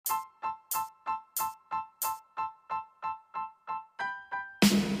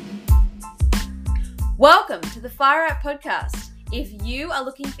Welcome to the Fire Up Podcast. If you are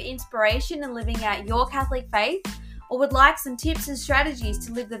looking for inspiration in living out your Catholic faith, or would like some tips and strategies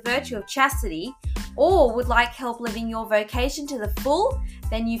to live the virtue of chastity, or would like help living your vocation to the full,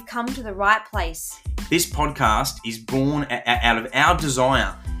 then you've come to the right place. This podcast is born out of our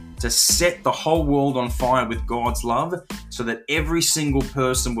desire to set the whole world on fire with God's love so that every single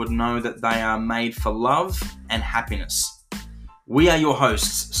person would know that they are made for love and happiness. We are your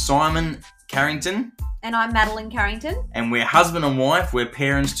hosts, Simon Carrington. And I'm Madeline Carrington. And we're husband and wife. We're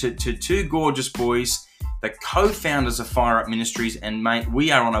parents to two gorgeous boys, the co-founders of Fire Up Ministries. And mate,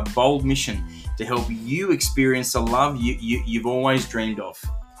 we are on a bold mission to help you experience the love you've always dreamed of.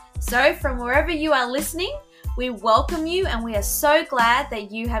 So from wherever you are listening, we welcome you and we are so glad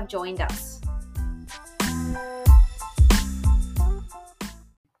that you have joined us.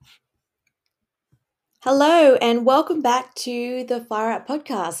 Hello and welcome back to the Fire Up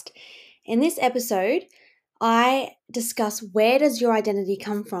Podcast. In this episode, I discuss where does your identity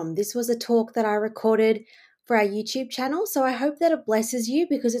come from. This was a talk that I recorded for our YouTube channel, so I hope that it blesses you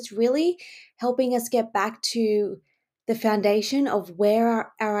because it's really helping us get back to the foundation of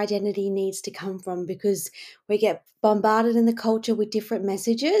where our identity needs to come from, because we get bombarded in the culture with different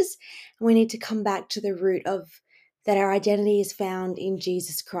messages and we need to come back to the root of that our identity is found in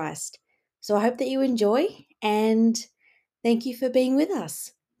Jesus Christ. So I hope that you enjoy and thank you for being with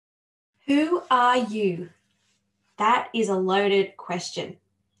us. Who are you? That is a loaded question.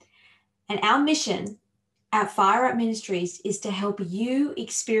 And our mission at Fire Up Ministries is to help you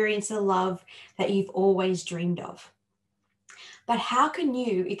experience the love that you've always dreamed of. But how can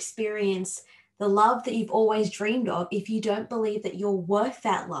you experience the love that you've always dreamed of if you don't believe that you're worth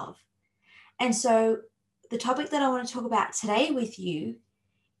that love? And so the topic that I want to talk about today with you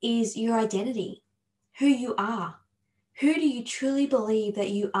is your identity, who you are. Who do you truly believe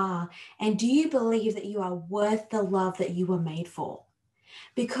that you are? And do you believe that you are worth the love that you were made for?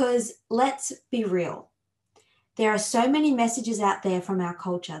 Because let's be real. There are so many messages out there from our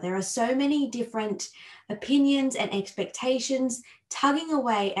culture. There are so many different opinions and expectations tugging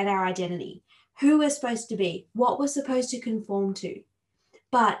away at our identity, who we're supposed to be, what we're supposed to conform to.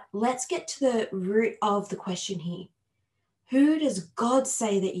 But let's get to the root of the question here. Who does God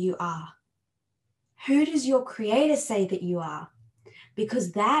say that you are? Who does your Creator say that you are?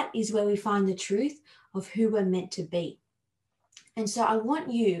 Because that is where we find the truth of who we're meant to be. And so I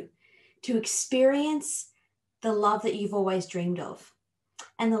want you to experience the love that you've always dreamed of.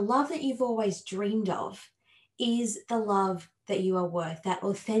 And the love that you've always dreamed of is the love that you are worth, that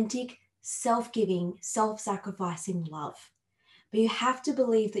authentic, self-giving, self-sacrificing love. But you have to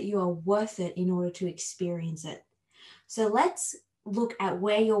believe that you are worth it in order to experience it. So let's look at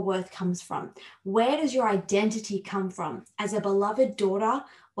where your worth comes from. Where does your identity come from? As a beloved daughter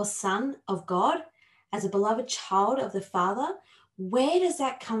or son of God, as a beloved child of the Father, where does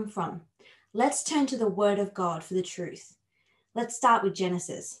that come from? Let's turn to the Word of God for the truth. Let's start with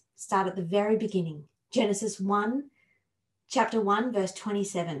Genesis. Start at the very beginning. Genesis 1, chapter 1, verse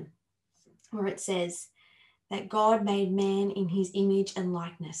 27, where it says that God made man in his image and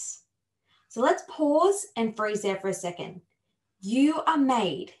likeness. So let's pause and freeze there for a second. You are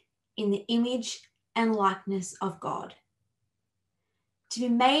made in the image and likeness of God. To be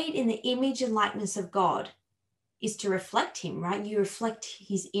made in the image and likeness of God is to reflect him, right? You reflect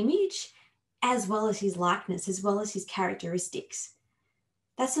his image as well as his likeness, as well as his characteristics.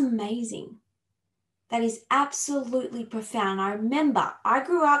 That's amazing. That is absolutely profound. I remember, I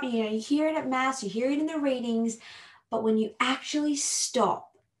grew up, you hear it at Mass, you hear it in the readings, but when you actually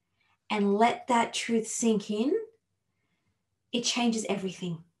stop and let that truth sink in, it changes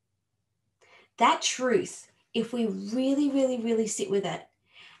everything. That truth, if we really, really, really sit with it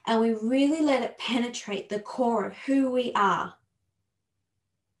and we really let it penetrate the core of who we are,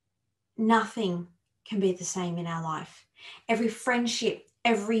 nothing can be the same in our life. Every friendship,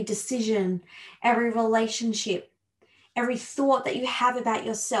 every decision, every relationship, every thought that you have about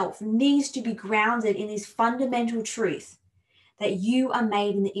yourself needs to be grounded in this fundamental truth that you are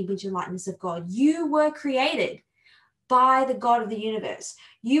made in the image and likeness of God. You were created by the God of the universe.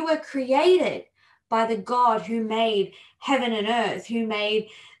 You were created by the God who made heaven and earth, who made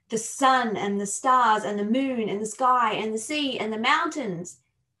the sun and the stars and the moon and the sky and the sea and the mountains,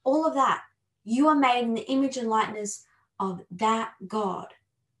 all of that. You are made in the image and likeness of that God,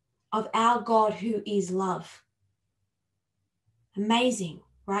 of our God who is love. Amazing,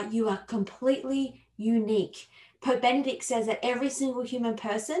 right? You are completely unique. Pope Benedict says that every single human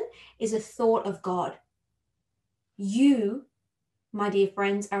person is a thought of God. You, my dear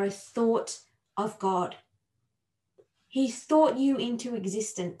friends, are a thought of God. He thought you into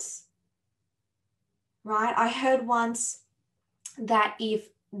existence. right? I heard once that if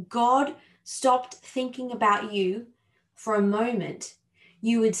God stopped thinking about you for a moment,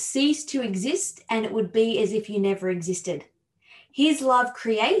 you would cease to exist and it would be as if you never existed. His love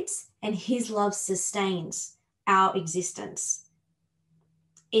creates and his love sustains our existence.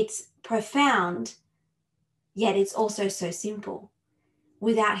 It's profound, yet it's also so simple.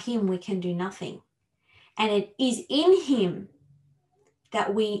 Without him, we can do nothing. And it is in him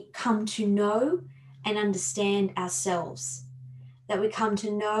that we come to know and understand ourselves, that we come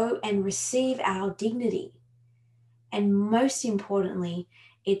to know and receive our dignity. And most importantly,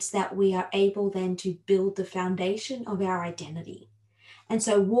 it's that we are able then to build the foundation of our identity. And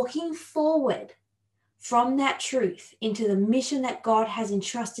so walking forward from that truth into the mission that God has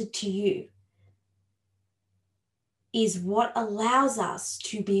entrusted to you is what allows us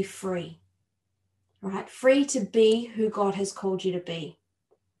to be free, right? Free to be who God has called you to be.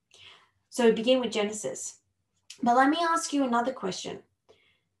 So we begin with Genesis. But let me ask you another question.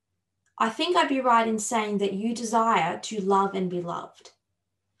 I think I'd be right in saying that you desire to love and be loved.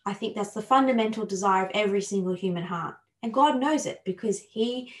 I think that's the fundamental desire of every single human heart. And God knows it because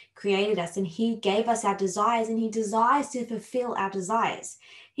he created us and he gave us our desires and he desires to fulfill our desires.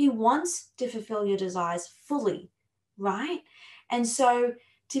 He wants to fulfill your desires fully, right? And so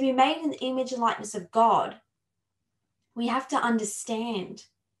to be made in the image and likeness of God, we have to understand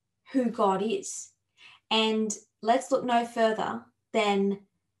who God is. And let's look no further than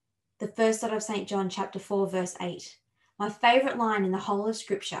the first letter of St. John, chapter 4, verse 8. My favorite line in the whole of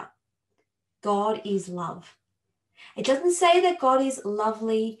Scripture, God is love. It doesn't say that God is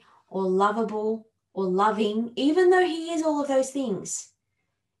lovely or lovable or loving, even though he is all of those things.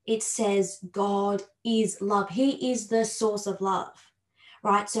 It says God is love. He is the source of love,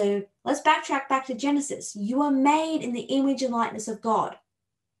 right? So let's backtrack back to Genesis. You are made in the image and likeness of God.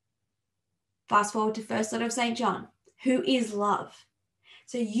 Fast forward to first letter of St. John, who is love.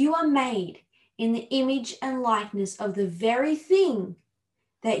 So you are made in the image and likeness of the very thing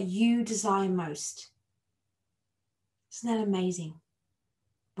that you desire most. Isn't that amazing?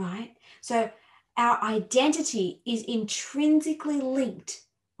 Right? So our identity is intrinsically linked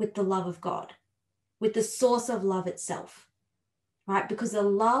with the love of God, with the source of love itself, right? Because the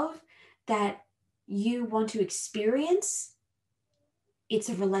love that you want to experience, it's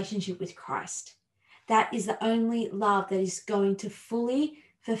a relationship with Christ. That is the only love that is going to fully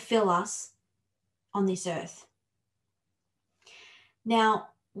fulfill us on this earth. Now,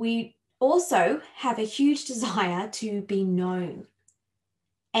 we also have a huge desire to be known,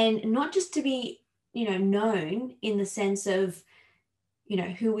 and not just to be, known in the sense of,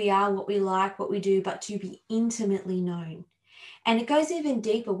 who we are, what we like, what we do, but to be intimately known. And it goes even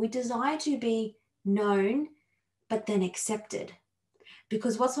deeper. We desire to be known, but then accepted.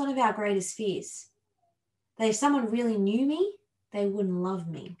 Because what's one of our greatest fears? That if someone really knew me, they wouldn't love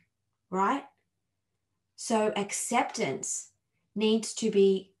me, right? So acceptance needs to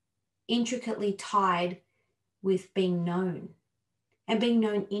be intricately tied with being known and being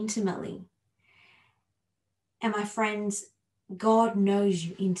known intimately. And my friends, God knows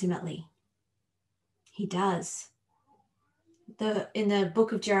you intimately. He does. In the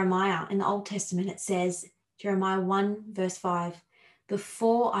book of Jeremiah, in the Old Testament, it says, Jeremiah 1 verse 5,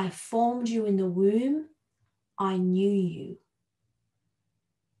 before I formed you in the womb, I knew you.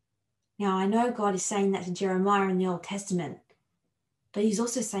 Now, I know God is saying that to Jeremiah in the Old Testament, but he's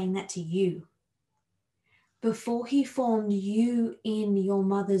also saying that to you. Before he formed you in your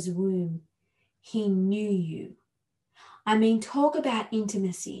mother's womb, he knew you. I mean, talk about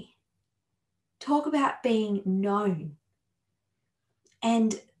intimacy. Talk about being known.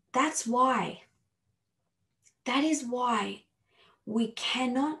 And that is why we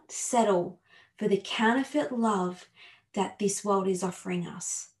cannot settle for the counterfeit love that this world is offering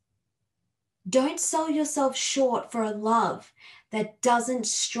us. Don't sell yourself short for a love that doesn't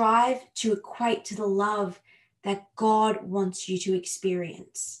strive to equate to the love that God wants you to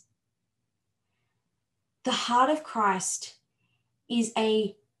experience. The heart of Christ is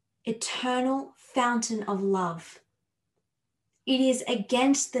an eternal fountain of love. It is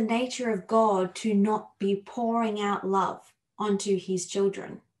against the nature of God to not be pouring out love onto his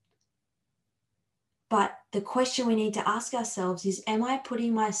children. But the question we need to ask ourselves is, am I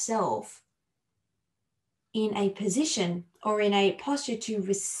putting myself in a position or in a posture to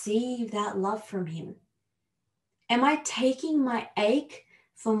receive that love from him? Am I taking my ache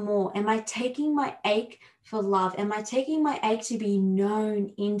for more? Am I taking my ache for love? Am I taking my ache to be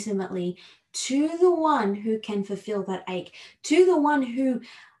known intimately to the one who can fulfill that ache, to the one who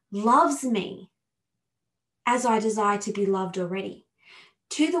loves me as I desire to be loved already,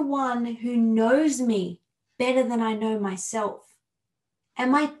 to the one who knows me better than I know myself?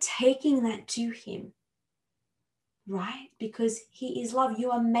 Am I taking that to him? Right? Because he is love.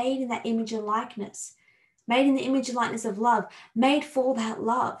 You are made in that image and likeness, made in the image and likeness of love, made for that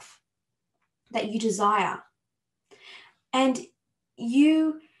love that you desire. And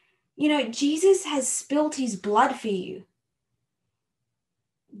Jesus has spilled his blood for you.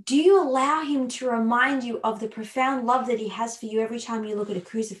 Do you allow him to remind you of the profound love that he has for you every time you look at a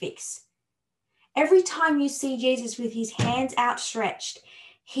crucifix? Every time you see Jesus with his hands outstretched,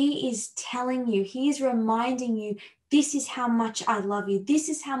 he is telling you, he is reminding you, this is how much I love you. This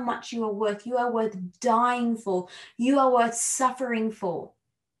is how much you are worth. You are worth dying for. You are worth suffering for.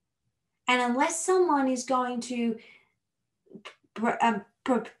 And unless someone is going to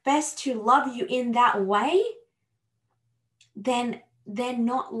profess to love you in that way, then they're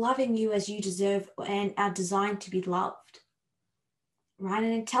not loving you as you deserve and are designed to be loved. Right?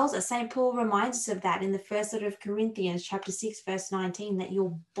 And it tells us, St. Paul reminds us of that in the first letter of Corinthians, chapter 6, verse 19, that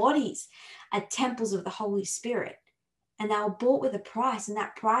your bodies are temples of the Holy Spirit. And they were bought with a price, and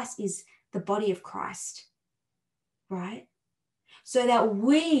that price is the body of Christ. Right? So that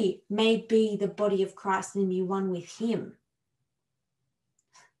we may be the body of Christ and be one with him.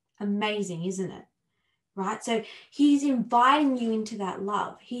 Amazing, isn't it? Right? So he's inviting you into that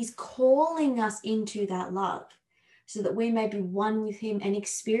love. He's calling us into that love so that we may be one with him and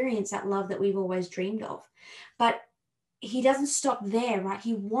experience that love that we've always dreamed of. But he doesn't stop there, right?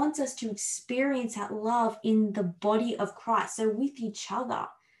 He wants us to experience that love in the body of Christ. So with each other,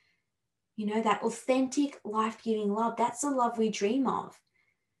 that authentic, life-giving love, that's the love we dream of.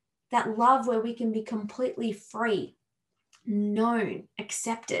 That love where we can be completely free, known,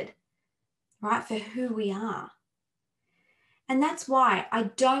 accepted, right, for who we are. And that's why I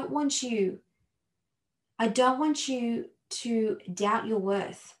don't want you to doubt your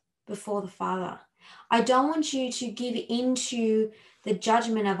worth before the Father. I don't want you to give into the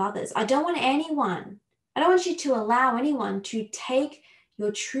judgment of others. I don't want you to allow anyone to take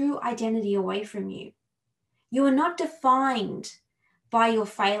your true identity away from you. You are not defined by your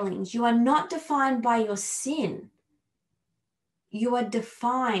failings. You are not defined by your sin. You are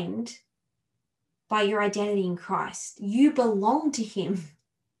defined by your identity in Christ. You belong to him.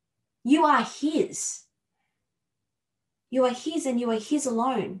 You are his. You are his and you are his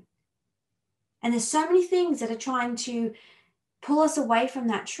alone. And there's so many things that are trying to pull us away from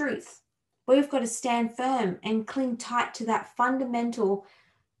that truth. We've got to stand firm and cling tight to that fundamental,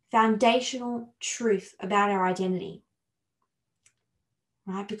 foundational truth about our identity.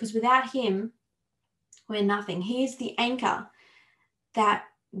 Right? Because without him, we're nothing. He is the anchor that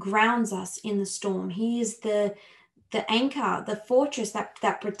grounds us in the storm. He is the anchor, the fortress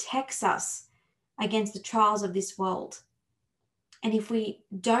that protects us against the trials of this world. And if we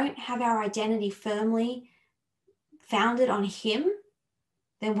don't have our identity firmly founded on him,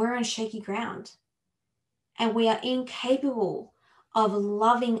 then we're on shaky ground. And we are incapable of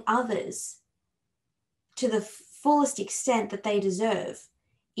loving others to the fullest extent that they deserve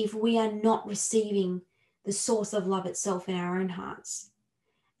if we are not receiving the source of love itself in our own hearts.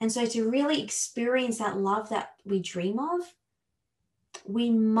 And so to really experience that love that we dream of, we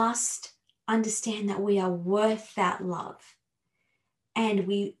must understand that we are worth that love. And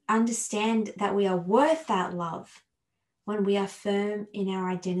we understand that we are worth that love when we are firm in our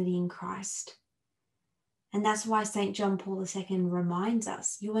identity in Christ. And that's why St. John Paul II reminds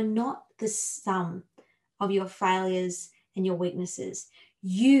us, you are not the sum of your failures and your weaknesses.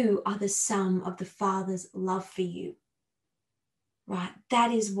 You are the sum of the Father's love for you. Right?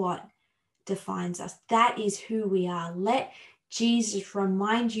 That is what defines us. That is who we are. Let Jesus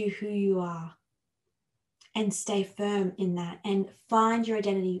remind you who you are and stay firm in that and find your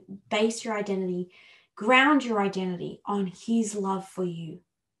identity, base your identity, ground your identity on his love for you,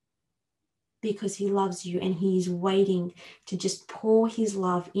 because he loves you and he is waiting to just pour his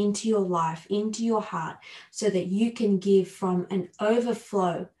love into your life, into your heart, so that you can give from an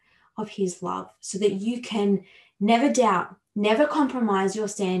overflow of his love, so that you can never doubt, never compromise your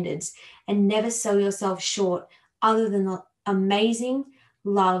standards, and never sell yourself short other than the amazing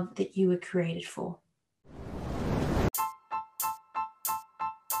love that you were created for.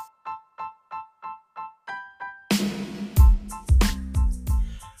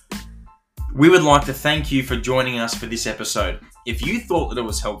 We would like to thank you for joining us for this episode. If you thought that it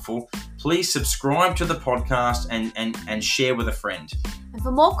was helpful, please subscribe to the podcast and share with a friend. And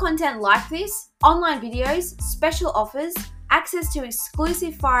for more content like this, online videos, special offers, access to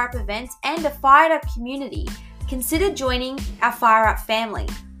exclusive Fire Up events, and a Fired Up community, consider joining our Fire Up family.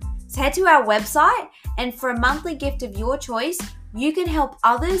 So head to our website, and for a monthly gift of your choice, you can help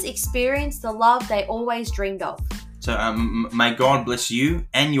others experience the love they always dreamed of. So may God bless you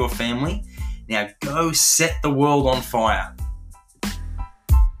and your family. Now go set the world on fire.